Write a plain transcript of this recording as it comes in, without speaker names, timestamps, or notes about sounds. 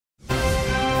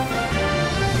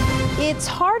It's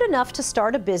hard enough to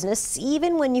start a business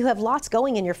even when you have lots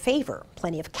going in your favor.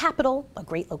 Plenty of capital, a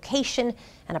great location,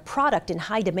 and a product in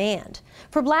high demand.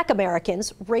 For Black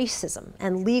Americans, racism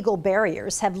and legal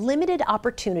barriers have limited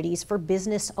opportunities for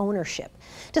business ownership.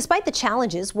 Despite the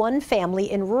challenges, one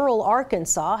family in rural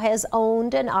Arkansas has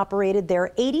owned and operated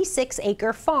their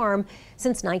 86-acre farm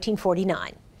since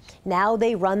 1949. Now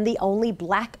they run the only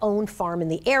Black-owned farm in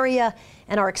the area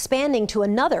and are expanding to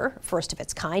another,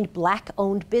 first-of-its-kind,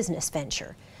 Black-owned business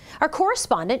venture. Our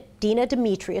correspondent, Dina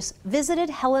Demetrius, visited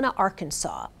Helena,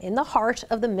 Arkansas, in the heart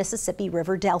of the Mississippi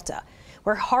River Delta,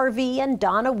 where Harvey and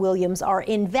Donna Williams are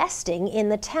investing in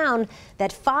the town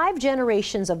that 5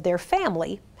 generations of their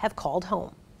family have called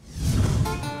home.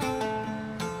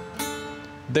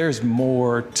 There's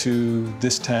more to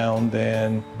this town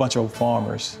than a bunch of old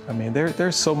farmers. I mean,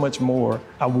 there's so much more.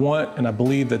 I want and I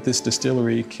believe that this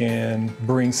distillery can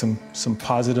bring some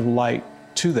positive light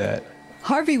to that.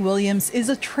 Harvey Williams is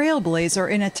a trailblazer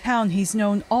in a town he's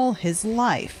known all his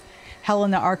life.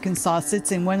 Helena, Arkansas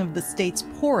sits in one of the state's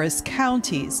poorest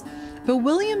counties. But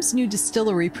Williams' new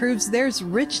distillery proves there's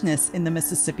richness in the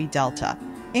Mississippi Delta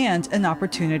and an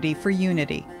opportunity for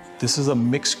unity. This is a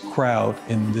mixed crowd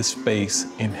in this space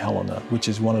in Helena, which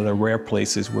is one of the rare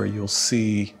places where you'll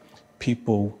see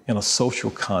people in a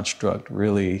social construct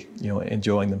really,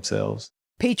 enjoying themselves.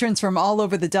 Patrons from all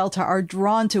over the Delta are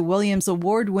drawn to Williams'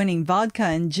 award-winning vodka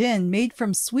and gin made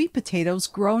from sweet potatoes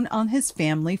grown on his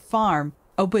family farm.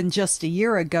 Opened just a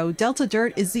year ago, Delta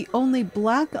Dirt is the only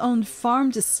Black-owned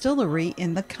farm distillery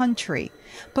in the country.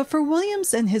 But for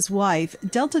Williams and his wife,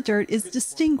 Delta Dirt is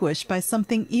distinguished by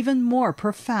something even more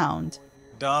profound.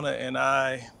 Donna and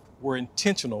I were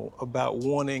intentional about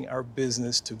wanting our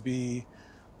business to be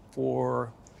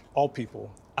for all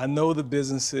people. I know the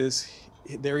businesses,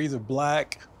 they're either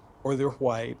Black or they're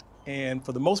white, and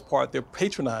for the most part, they're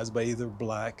patronized by either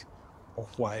Black or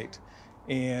white,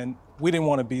 and we didn't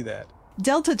want to be that.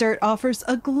 Delta Dirt offers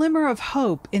a glimmer of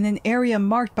hope in an area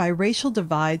marked by racial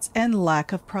divides and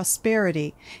lack of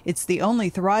prosperity. It's the only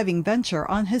thriving venture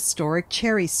on historic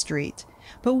Cherry Street.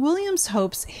 But Williams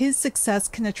hopes his success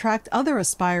can attract other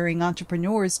aspiring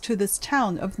entrepreneurs to this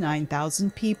town of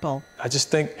 9,000 people. I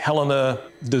just think Helena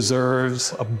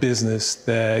deserves a business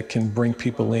that can bring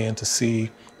people in to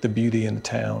see the beauty in the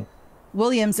town.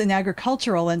 Williams, an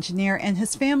agricultural engineer, and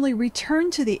his family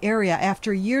returned to the area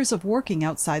after years of working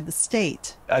outside the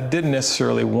state. I didn't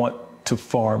necessarily want to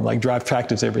farm, like drive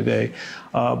tractors every day,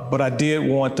 but I did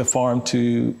want the farm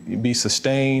to be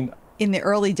sustained. In the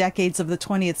early decades of the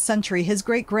 20th century, his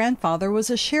great-grandfather was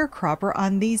a sharecropper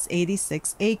on these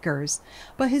 86 acres.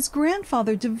 But his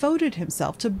grandfather devoted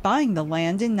himself to buying the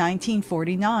land in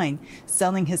 1949,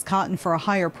 selling his cotton for a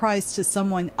higher price to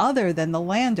someone other than the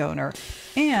landowner,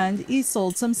 and he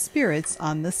sold some spirits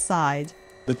on the side.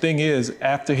 The thing is,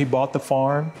 after he bought the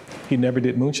farm, he never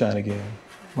did moonshine again.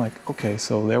 I'm like, okay,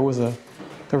 so there was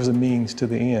a means to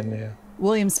the end there.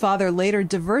 Williams' father later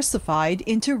diversified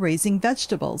into raising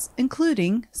vegetables,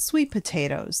 including sweet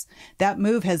potatoes. That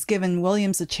move has given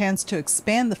Williams a chance to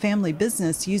expand the family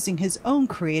business using his own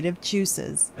creative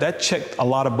juices. That checked a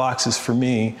lot of boxes for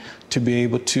me to be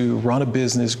able to run a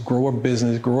business, grow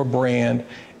a brand,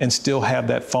 and still have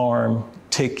that farm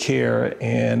take care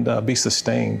and be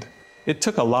sustained. It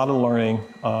took a lot of learning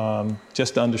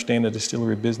just to understand the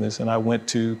distillery business, and I went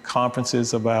to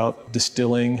conferences about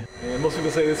distilling. And most people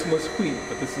say this is wheat,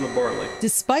 but this is a barley.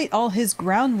 Despite all his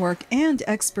groundwork and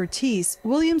expertise,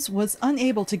 Williams was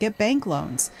unable to get bank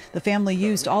loans. The family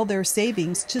used all their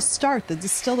savings to start the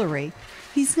distillery.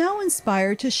 He's now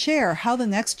inspired to share how the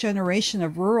next generation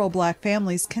of rural Black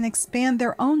families can expand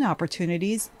their own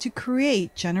opportunities to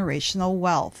create generational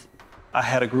wealth. I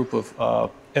had a group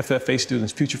of FFA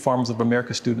students, Future Farmers of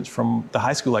America students from the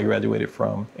high school I graduated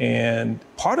from. And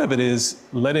part of it is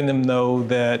letting them know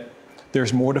that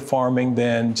there's more to farming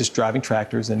than just driving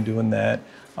tractors and doing that.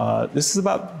 This is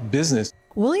about business.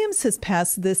 Williams has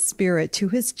passed this spirit to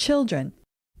his children,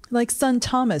 like son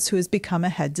Thomas, who has become a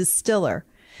head distiller.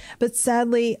 But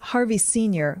sadly, Harvey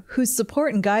Sr., whose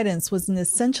support and guidance was an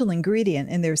essential ingredient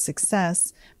in their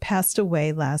success, passed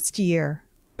away last year.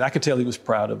 I could tell he was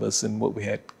proud of us and what we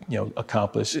had,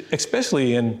 accomplished,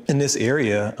 especially in this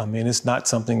area. I mean, it's not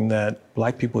something that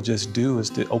Black people just do, is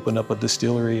to open up a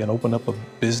distillery and open up a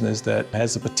business that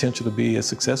has the potential to be as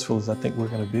successful as I think we're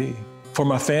going to be. For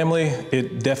my family,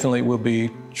 it definitely will be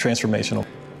transformational.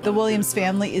 The Williams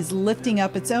family is lifting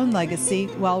up its own legacy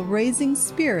while raising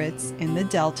spirits in the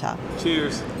Delta.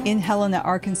 Cheers. In Helena,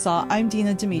 Arkansas, I'm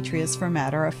Dina Demetrius for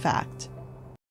Matter of Fact.